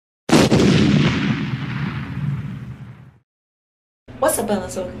What's up,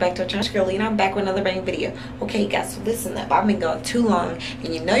 Buisness? Welcome back to a Trash Girlie, and I'm back with another bang video. Okay, guys, so listen up. I've been gone too long,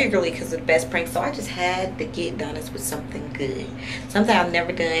 and you know you're girly because of the best prank, so I just had to get Ladonis with something good. Something I've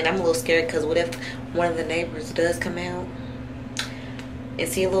never done. I'm a little scared because what if one of the neighbors does come out and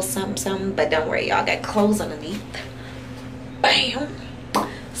see a little something, but don't worry, y'all got clothes underneath. Bam!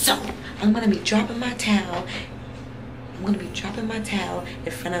 So, I'm going to be dropping my towel. Dropping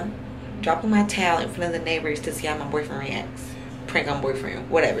my towel in front of the neighbors to see how my boyfriend reacts. Prank on boyfriend,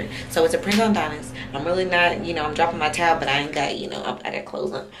 whatever. So it's a prank on Ladonis. I'm really not, I'm dropping my towel, but I ain't got, I got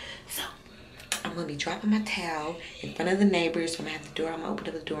clothes on. So I'm gonna be dropping my towel in front of the neighbors. I'm gonna have the door. I'm gonna open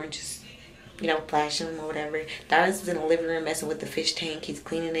up the door and just, flashing them or whatever. Ladonis is in the living room messing with the fish tank. He's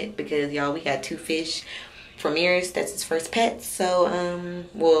cleaning it because y'all, we got 2 fish from Eris. That's his first pet. So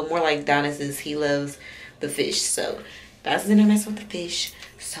well, more like Ladonis, he loves the fish. So Ladonis is in there messing with the fish.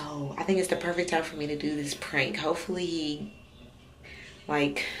 So I think it's the perfect time for me to do this prank. Hopefully he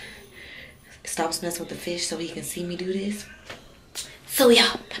stops messing with the fish so he can see me do this. So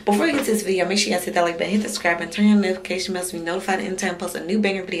yeah, before we get to this video, make sure you guys hit that like button, hit the subscribe button, turn on notification bells to be notified anytime I post a new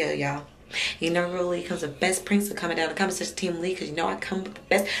banger video, y'all. Really comes with best pranks, so comment down in the comment section, Team Lee, because I come with the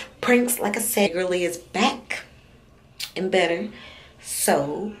best pranks. Like I said, Girlie is back and better.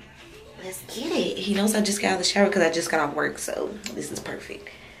 So let's get it. He knows I just got out of the shower because I just got off work, so this is perfect.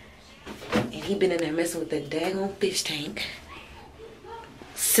 And he been in there messing with the daggone fish tank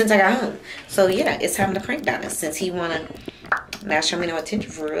since I got home. So yeah, it's time to prank Ladonis since he wanna not show me no attention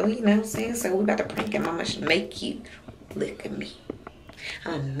for real, you know what I'm saying? So we about to prank him. I'm gonna make you look at me.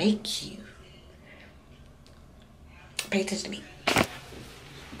 I'm gonna make you pay attention to me.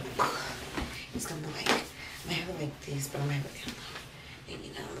 It's gonna be like, I'm gonna have it like this, but I'm gonna have it down low.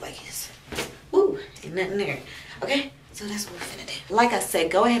 And like this. Woo! Ain't nothing there. Okay? So that's what we're finna do. Like I said,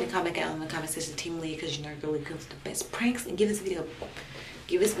 go ahead and comment down in the comment section, Team Lee, because Girlie comes with the best pranks, and give this video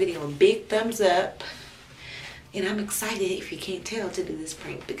a big thumbs up. And I'm excited, if you can't tell, to do this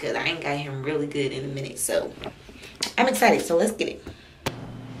prank because I ain't got him really good in a minute. So I'm excited. So let's get it.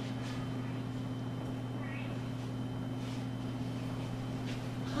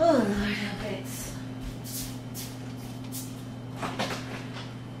 Oh Lord, have mercy.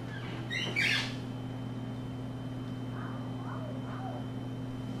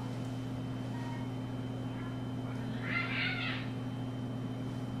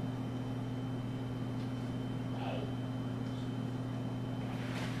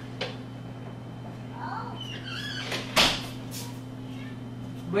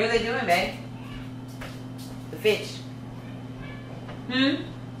 What are they doing, babe? The fish.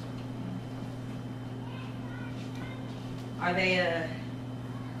 Are they,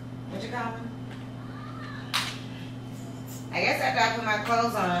 what you call them? I guess after I put my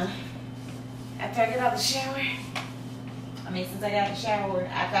clothes on, after I get out of the shower, since I got out of the shower,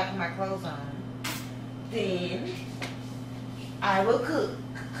 after I put my clothes on, then I will cook.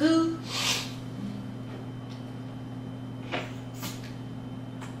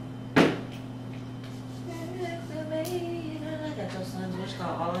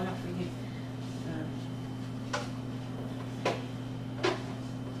 All enough for you.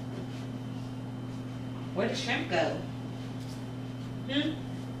 Where did shrimp go? They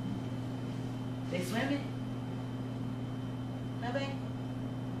swimming? No, babe?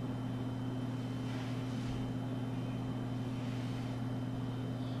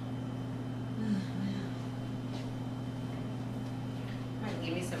 Might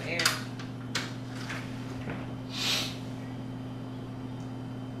give me some air.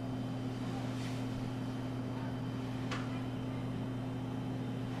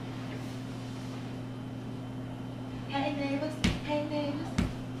 Hey neighbors, hey neighbors.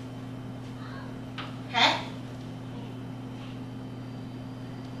 Hey?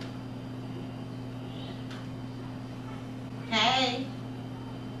 Hey.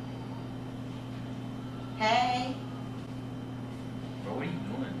 Hey. Bro, what are you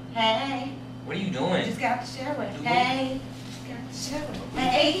doing? Hey. What are you doing? Just got out the shower. Hey. Just got out the shower.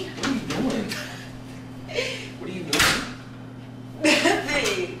 Hey. What are you doing? What are you doing?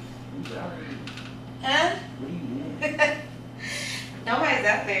 Nothing. Huh? What are you doing? Nobody's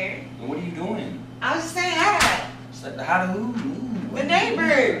out there. And what are you doing? I was just saying hi. How to who? The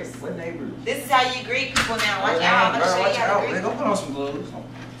neighbors. What neighbors? This is how you greet people now. Watch out. I'm going to show you how to greet people. Go put on some gloves. Stop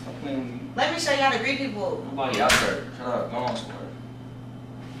playing with me. Let me show you how to greet people. Nobody out there. Shut up. Go on somewhere.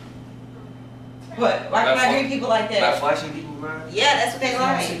 What? Why can I greet people like that? By flashing people, bro? Yeah, that's what they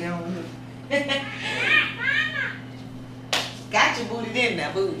like. Got your booty in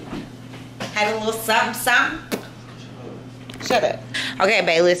there, booty. Had a little something. Shut up. Okay,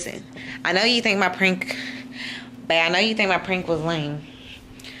 babe, listen. I know you think my prank But I know you think my prank was lame.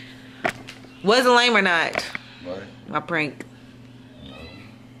 Was it lame or not? What? My prank. No.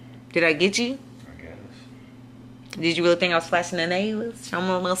 Did I get you? I guess. Did you really think I was flashing the nails? Show me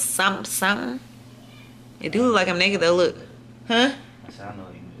a little something, something. It do look like I'm naked though, look. Huh? I said I know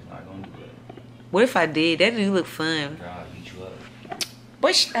you was not gonna do that. What if I did? That do look fun. Girl, I'll beat you up.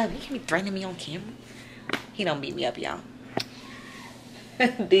 Boy, shut up. You can't be threatening me on camera. He don't beat me up, y'all.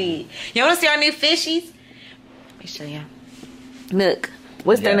 Dude. You wanna see our new fishies? Let me show you. Look.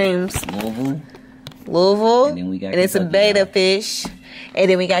 What's their names? Louisville. And then we got and it's a Kentucky beta now. fish. And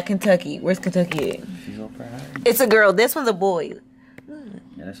then we got Kentucky. Where's Kentucky at? She's over her. It's a girl. This one's a boy. Yeah,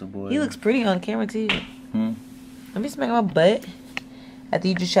 that's a boy. He looks pretty on camera too. Hmm. Let me smack my butt. After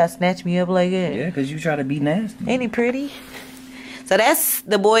you just try to snatch me up like that. Yeah, because you try to be nasty. Ain't he pretty? So that's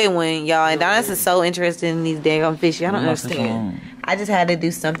the boy one, y'all. And Donis is so interested in these daggone fish. Y'all don't understand. I just had to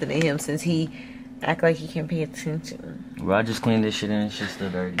do something to him since he act like he can't pay attention. Bro, I just cleaned this shit and it's just still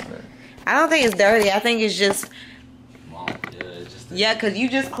dirty, bro. I don't think it's dirty. I think it's just... Yeah, it's just... Yeah, because you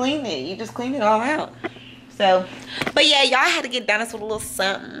just cleaned it. You just cleaned it all out. So, but yeah, y'all had to get Donis with a little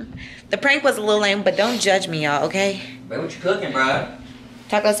something. The prank was a little lame, but don't judge me, y'all, okay? Bro, what you cooking, bro?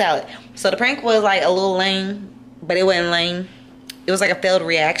 Taco salad. So the prank was like a little lame, but it wasn't lame. It was like a failed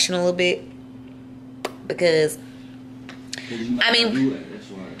reaction a little bit. Because, I mean,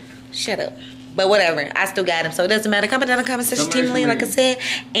 shut up. But whatever, I still got him, so it doesn't matter. Comment down in the comment section, Team Lee, like I said.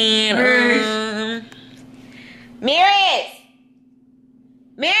 And, Mirrors!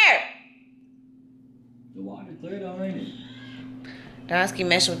 Mirror! The water cleared already. Donis keep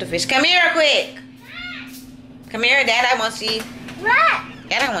messing with the fish. Come here real quick. Come here, Dad, I want to see you. What?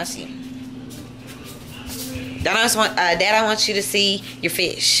 Dad, I want to see you. Dad, I want you to see your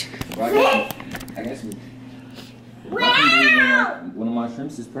fish. Right. I guess Wow! one of my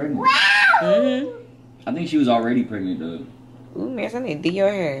shrimps is pregnant. Wow! Mm-hmm. I think she was already pregnant, though. Ooh, man, I need to do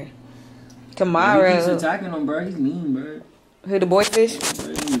your hair. He Tomorrow. keeps attacking him, bro. He's mean, bro. Who, the boy fish?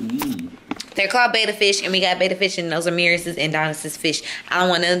 Bro, he's mean. They're called beta fish, and we got beta fish, and those are Mirrors' and Donis' fish. I don't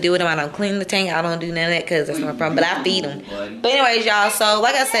want nothing to do with them. I don't clean the tank. I don't do none of that because that's my problem. But I feed them. But anyways, y'all. So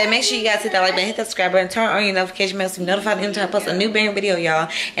like I said, make sure you guys hit that like button, hit that subscribe button, turn on your notification bell so you're notified anytime I post a new banger video, y'all.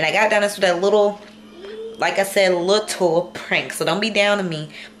 And I got Donis with that little, like I said, little prank. So don't be down to me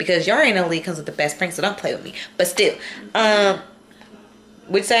because y'all ain't no lead comes with the best prank. So don't play with me. But still, what'd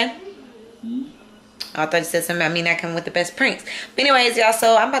you say? I thought you said something about me not coming with the best pranks. But anyways, y'all,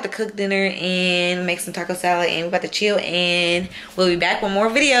 so I'm about to cook dinner and make some taco salad. And we're about to chill. And we'll be back with more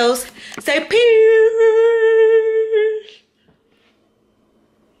videos. Say peace.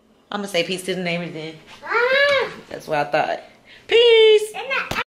 I'm going to say peace to the neighbors then. That's what I thought. Peace.